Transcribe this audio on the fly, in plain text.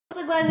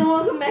guys, and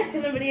welcome back to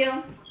the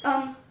video.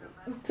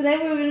 Today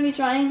we're going to be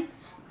trying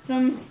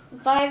some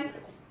 5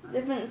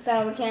 different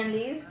sour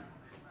candies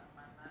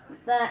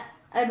that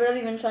I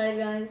barely even tried,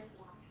 guys.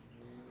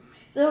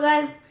 So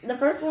guys, the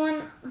first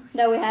one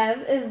that we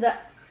have is the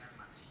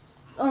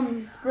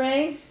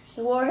Spray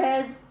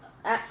Warheads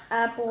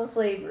apple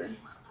flavor.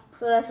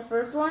 So that's the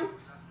first one.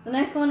 The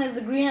next one is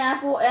the green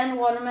apple and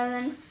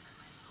watermelon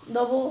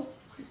double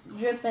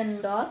drip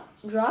and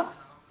drops.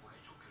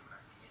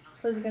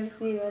 So as you can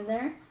see right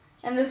there.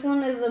 And this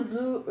one is the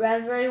blue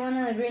raspberry one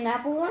and the green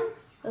apple one.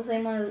 The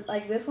same one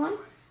like this one.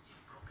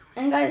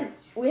 And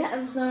guys, we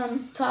have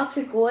some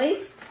toxic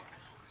waste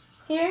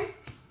here.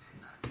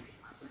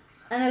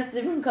 And it's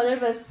different color,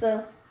 but it's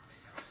the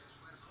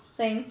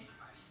same.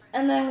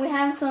 And then we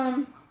have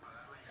some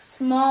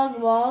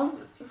smog balls,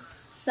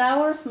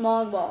 sour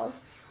smog balls.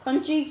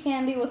 Crunchy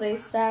candy with a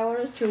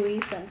sour,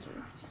 chewy center.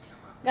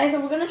 Guys, so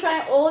we're going to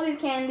try all these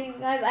candies.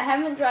 Guys, I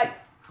haven't tried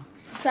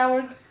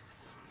sour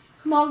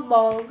smog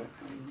balls.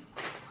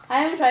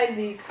 I haven't tried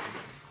these.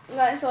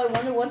 Guys, so I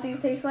wonder what these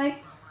taste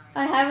like.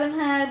 I haven't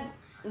had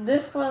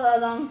this for a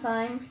long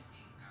time.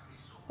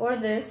 Or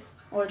this.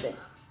 Or this.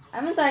 I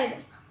haven't tried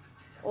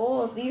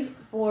all of these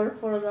for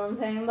a long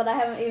time. But I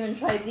haven't even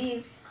tried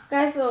these.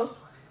 Guys, so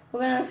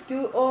we're going to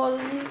scoot all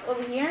of these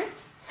over here.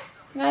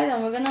 Guys,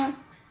 and we're going to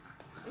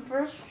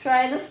first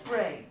try the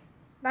spray.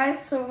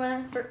 Guys, so we're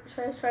going to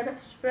try the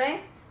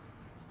spray.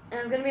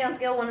 And it's going to be on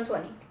scale 1 to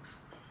 20.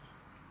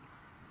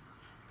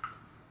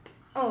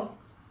 Oh,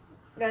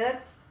 guys,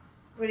 that's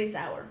pretty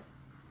sour.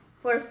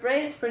 For a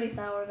spray, it's pretty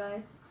sour,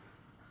 guys.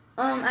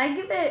 I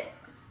give it,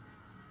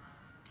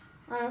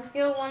 on a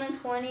scale of 1 to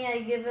 20, I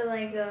give it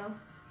like a,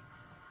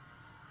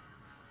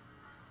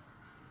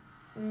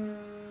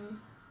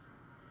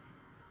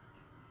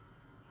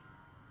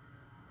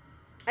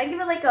 I give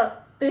it like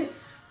a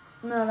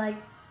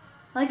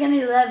like an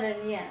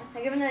 11, yeah.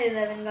 I give it an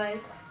 11, guys.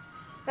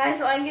 Guys,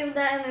 so I give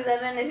that an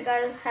 11. If you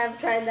guys have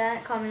tried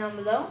that, comment down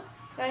below.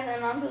 Guys,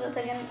 and on to the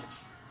second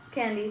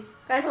candy.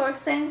 Guys, so our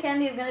second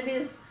candy is going to be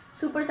this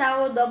super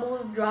sour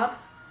double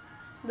drops.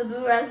 The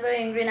blue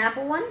raspberry and green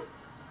apple one.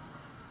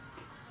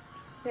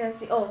 You guys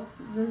see, oh,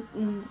 this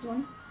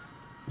one.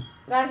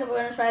 Guys, so we're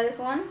going to try this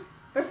one.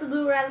 First the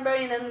blue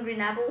raspberry and then the green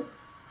apple.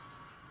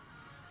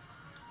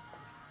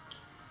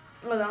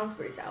 Oh, that one's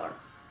pretty sour.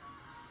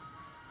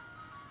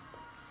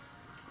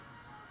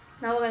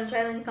 Now we're going to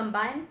try them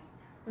combined.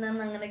 And then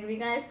I'm going to give you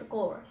guys the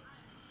core.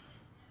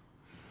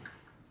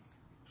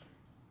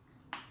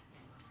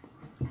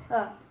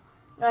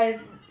 Guys,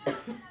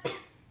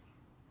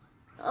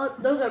 oh,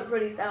 those are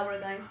pretty sour,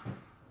 guys.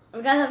 If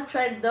you guys have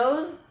tried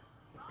those,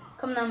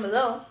 comment down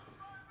below.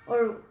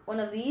 Or one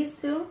of these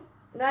two,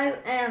 guys.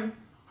 And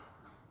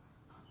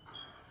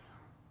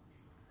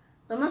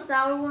the most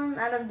sour one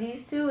out of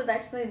these two is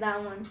actually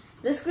that one.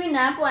 This green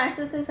apple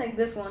actually tastes like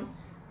this one.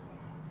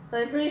 So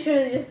I'm pretty sure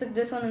they just took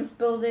this one and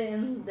spilled it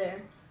in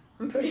there.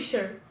 I'm pretty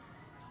sure.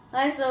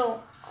 Guys,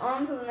 so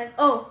on to the next.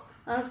 Oh,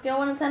 on a scale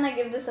 1 to 10, I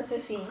give this a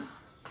 15.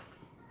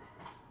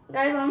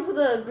 Guys, on to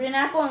the green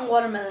apple and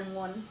watermelon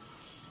one.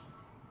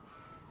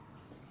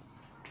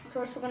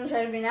 So first we're going to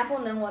try the green apple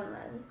and then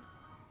watermelon.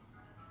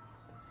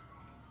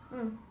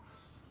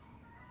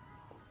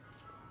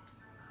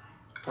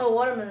 Oh,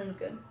 watermelon's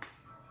good.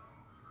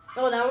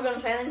 Oh, now we're going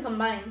to try them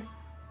combined.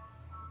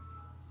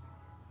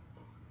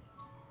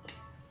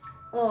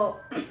 Oh,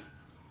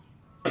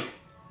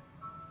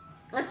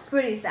 that's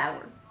pretty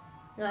sour.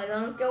 Guys,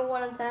 on a scale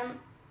 1 to 10,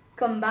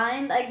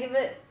 combined, I give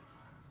it.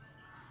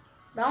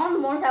 That one's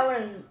more sour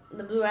than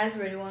the blue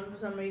raspberry one for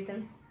some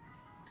reason.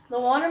 The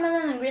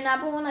watermelon and green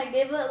apple one, I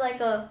gave it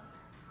like a.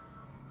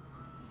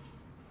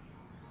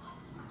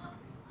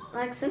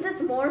 Since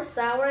it's more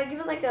sour, I give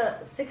it like a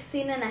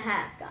 16.5,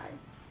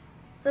 guys.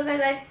 So,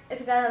 guys, if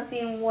you guys have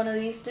seen one of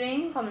these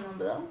 3, comment down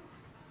below.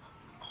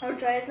 Or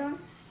try it on.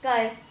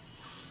 Guys.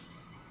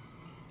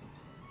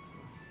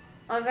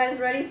 Are you guys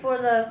ready for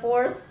the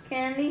 4th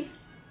candy?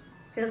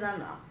 Because I'm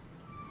not.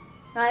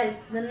 Guys,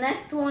 the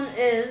next one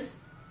is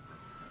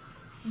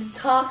the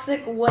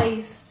toxic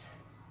waste.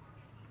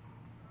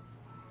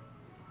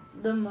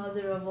 The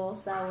mother of all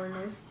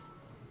sourness.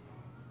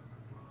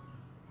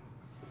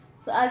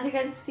 So as you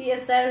can see,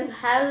 it says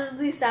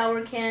hazardly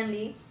sour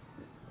candy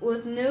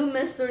with new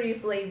mystery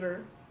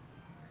flavor.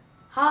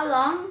 How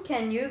long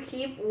can you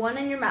keep one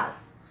in your mouth?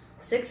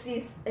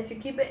 60. If you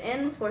keep it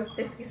in for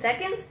 60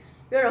 seconds,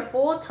 you're a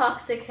full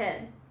toxic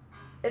head.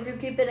 If you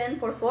keep it in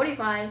for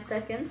 45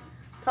 seconds,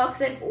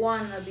 toxic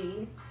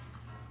wannabe.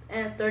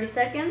 And 30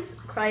 seconds,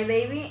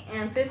 crybaby.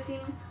 And 15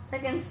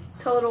 seconds,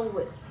 total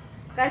whisk.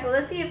 Guys, so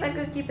let's see if I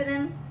could keep it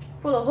in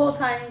for the whole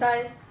time,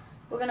 guys.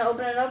 We're going to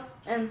open it up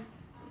and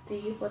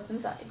see what's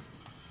inside.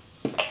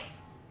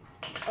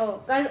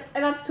 Oh, guys, I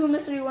got 2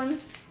 mystery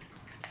ones.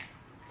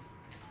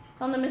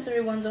 Found the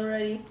mystery ones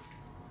already.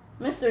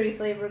 Mystery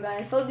flavor,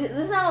 guys. So this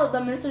is how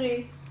the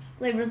mystery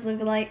flavors look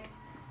like.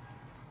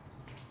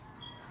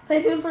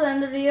 Stay tuned for the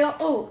end of the video.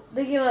 Oh,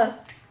 they give us,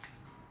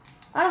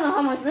 I don't know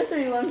how much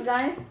mystery ones,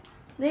 guys.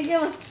 They gave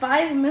us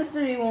 5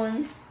 mystery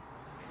ones.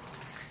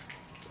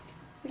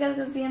 You guys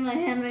can see in my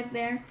hand right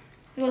there.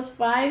 It was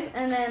 5,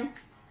 and then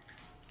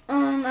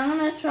I'm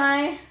gonna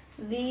try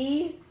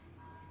the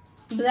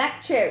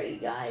black cherry,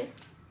 guys.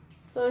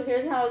 So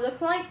here's how it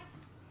looks like.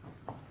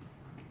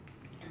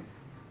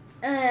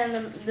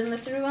 And the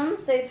mystery ones,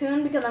 stay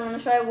tuned because I'm gonna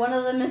try one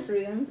of the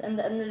mystery ones in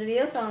the end of the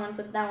video. So I'm gonna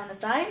put that one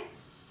aside,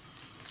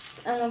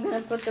 and we're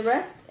gonna put the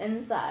rest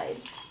inside.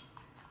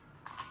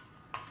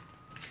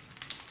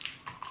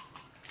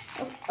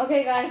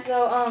 Okay, guys.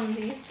 So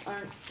these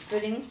aren't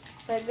fitting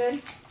that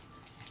good,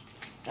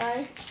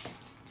 guys.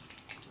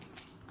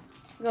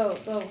 Go.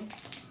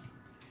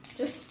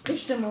 Just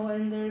push them all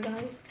in there,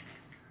 guys.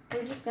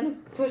 We're just gonna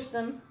push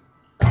them.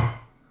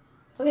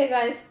 Okay,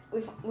 guys,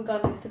 we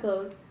got it to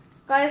close.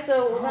 Guys,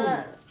 so we're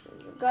gonna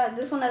got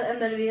this one at the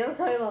end of the video.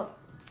 Sorry about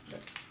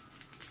this.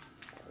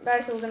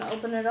 Guys, so we're gonna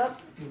open it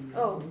up.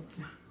 Oh,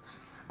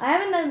 I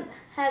haven't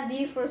had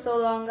these for so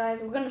long,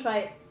 guys. We're gonna try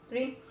it.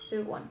 3,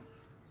 2, 1.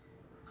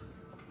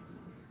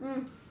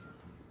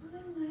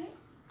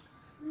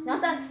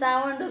 Not that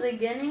sour in the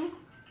beginning.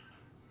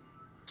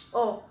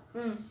 Oh,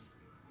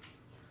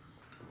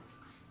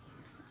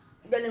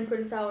 getting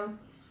pretty sour.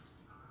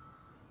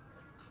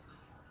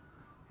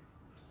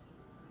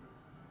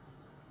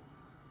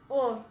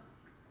 Oh.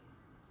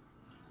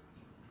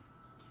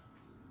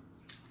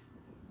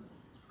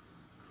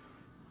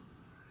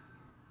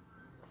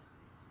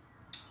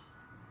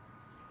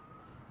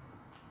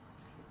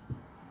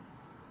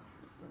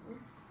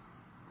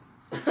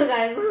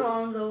 Guys, my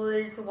mom's over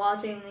there just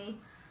watching me.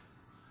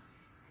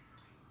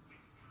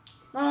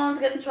 My mom's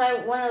gonna try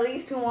one of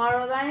these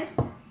tomorrow, guys.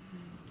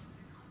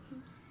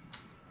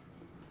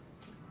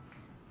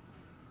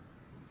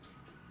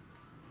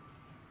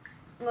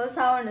 The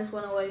sourness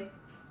went away.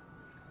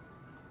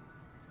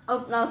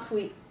 Oh, now it's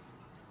sweet.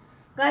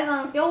 Guys,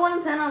 on a scale of 1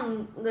 to 10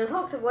 on the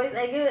toxic waste,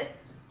 I give it,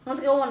 on a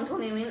scale of 1 to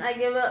 20, I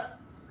give it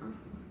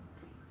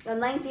a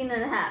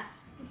 19.5.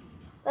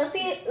 Let's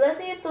see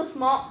if the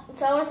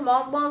sour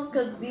small balls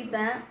could beat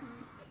that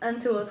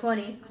into a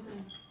 20.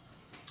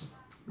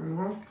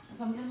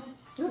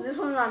 This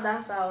one's not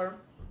that sour.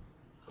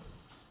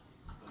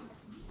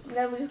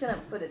 Then we're just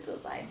gonna put it to the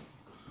side.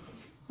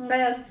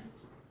 Okay.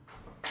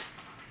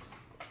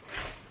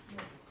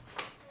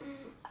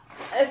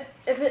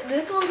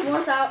 This one's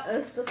more sour,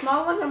 if the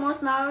small ones are more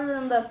sour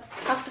than the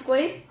toxic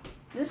waste,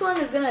 this one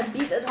is gonna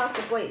beat the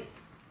toxic waste.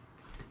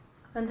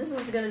 And this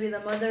is gonna be the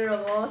mother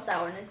of all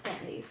sourness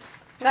candies.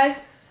 Guys,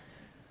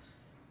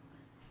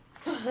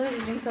 let me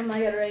just drink some of my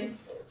Gatorade.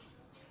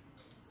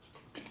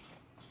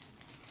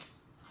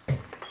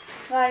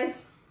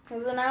 Guys,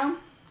 so now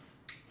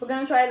we're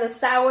gonna try the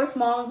sour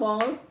small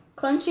ball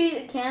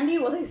crunchy candy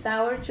with a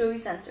sour chewy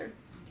center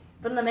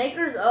from the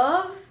makers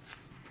of,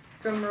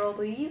 drumroll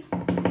please,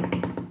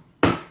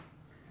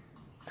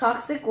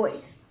 Toxic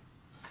Waste.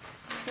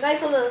 Guys,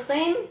 so the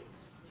same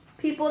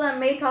people that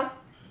made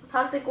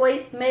Toxic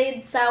Waste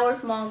made sour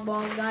small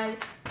balls, guys.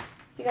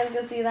 You guys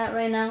can see that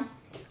right now.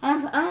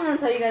 I'm gonna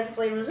tell you guys the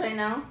flavors right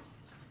now.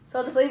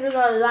 So the flavors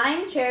are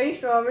lime, cherry,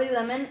 strawberry,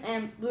 lemon,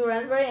 and blue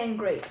raspberry, and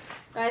grape.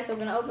 Guys, so we're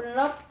gonna open it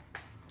up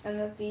and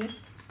let's see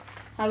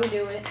how we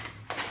do it.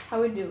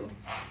 How we do.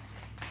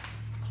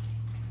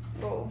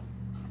 Oh.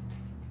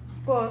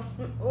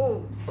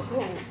 Oh.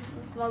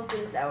 It smells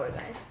pretty sour,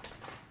 guys.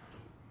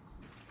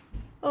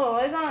 Oh,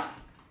 I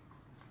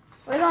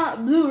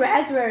got blue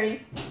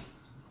raspberry.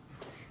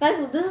 Guys,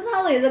 so this is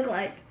how they look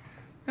like.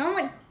 They don't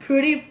like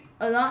pretty,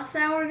 a lot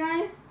sour,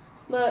 guys,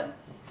 but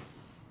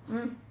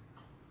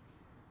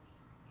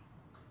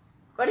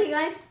ready,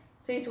 guys?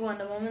 3, 2, 1,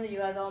 the moment that you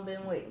guys all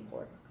been waiting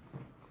for.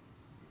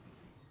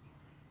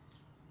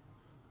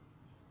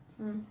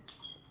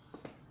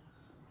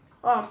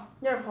 Oh,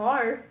 they're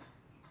hard.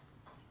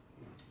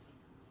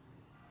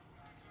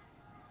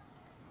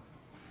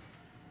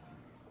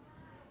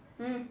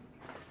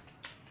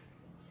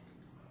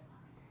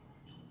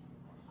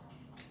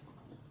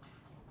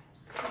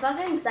 It's not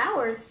getting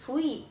sour, it's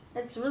sweet.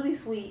 It's really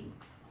sweet.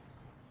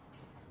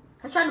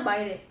 I tried to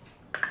bite it.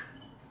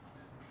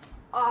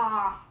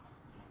 Ah.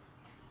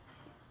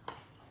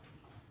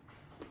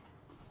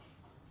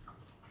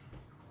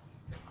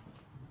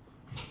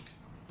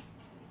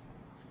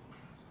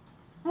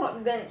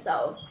 Not getting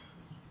sour.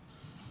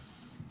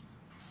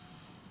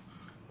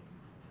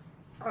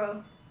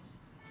 Oh.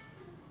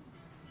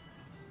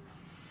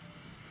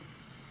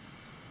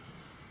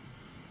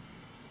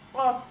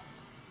 Oh.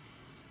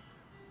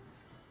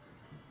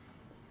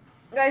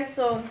 Guys,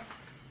 so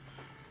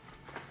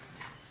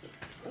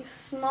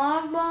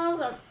smog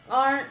balls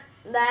aren't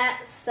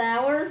that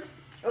sour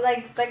as I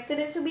expected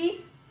it to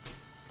be,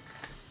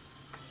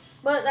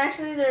 but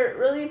actually they're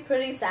really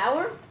pretty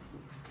sour.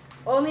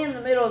 Only in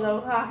the middle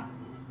though, huh?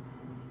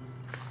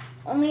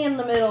 Only in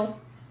the middle.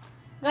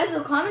 Guys,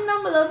 so comment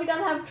down below if you guys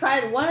have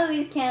tried one of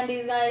these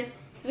candies, guys.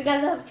 If you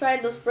guys have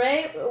tried the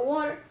spray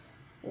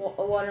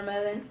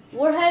watermelon,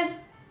 warhead,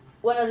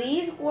 one of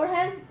these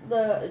warheads,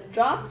 the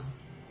drops,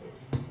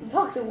 the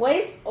toxic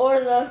waste, or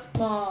the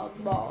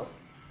smog balls.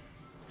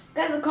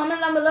 Guys, so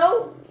comment down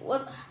below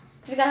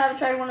if you guys haven't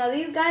tried one of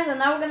these guys, and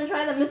now we're gonna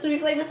try the mystery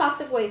flavor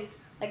toxic waste,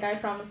 like I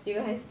promised you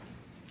guys.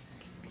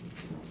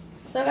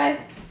 So guys,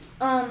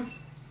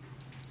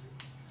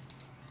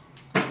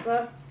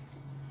 look,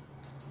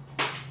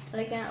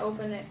 I can't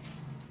open it.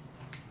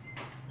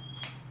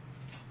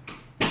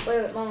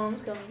 Wait, my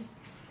mom's coming.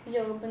 Did you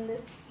open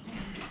this?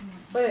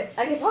 Wait,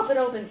 I can pop it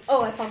open.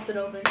 Oh, I popped it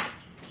open.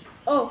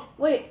 Oh,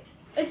 wait,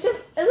 it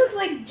looks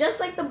like just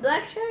like the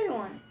black cherry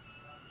one.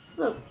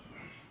 Look.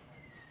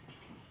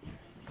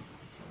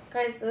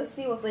 Guys, let's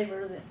see what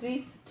flavor is it.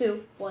 3,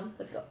 2, 1,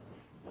 let's go.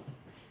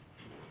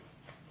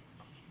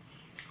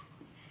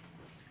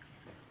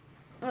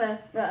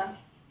 That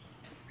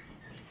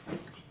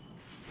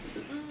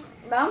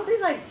one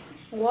tastes like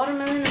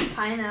watermelon and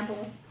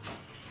pineapple.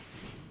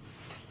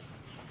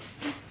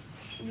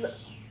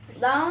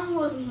 That one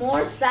was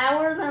more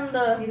sour than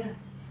the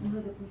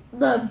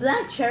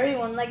black cherry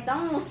one. Like that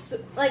one was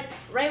like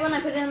right when I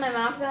put it in my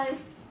mouth, guys,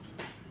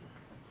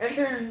 it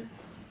turned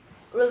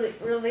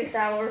really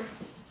sour.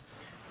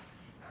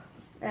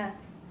 Yeah.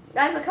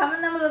 Guys, so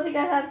comment down below if you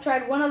guys have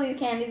tried one of these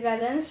candies,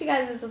 guys. And if you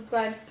guys have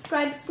subscribe,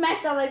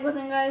 smash that like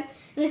button, guys.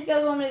 And if you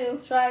guys want me to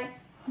try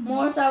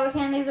more sour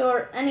candies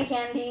or any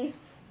candies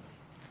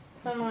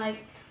from from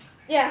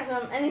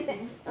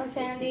anything,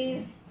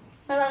 candies.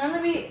 But I'm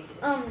gonna be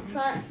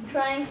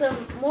trying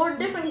some more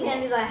different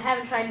candies I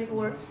haven't tried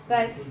before,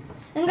 guys.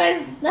 And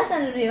guys, that's the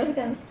end of the video. If you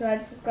can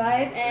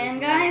subscribe, and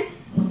guys,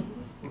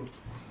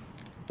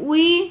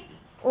 we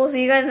will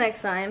see you guys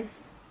next time.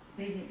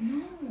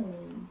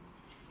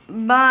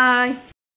 Bye.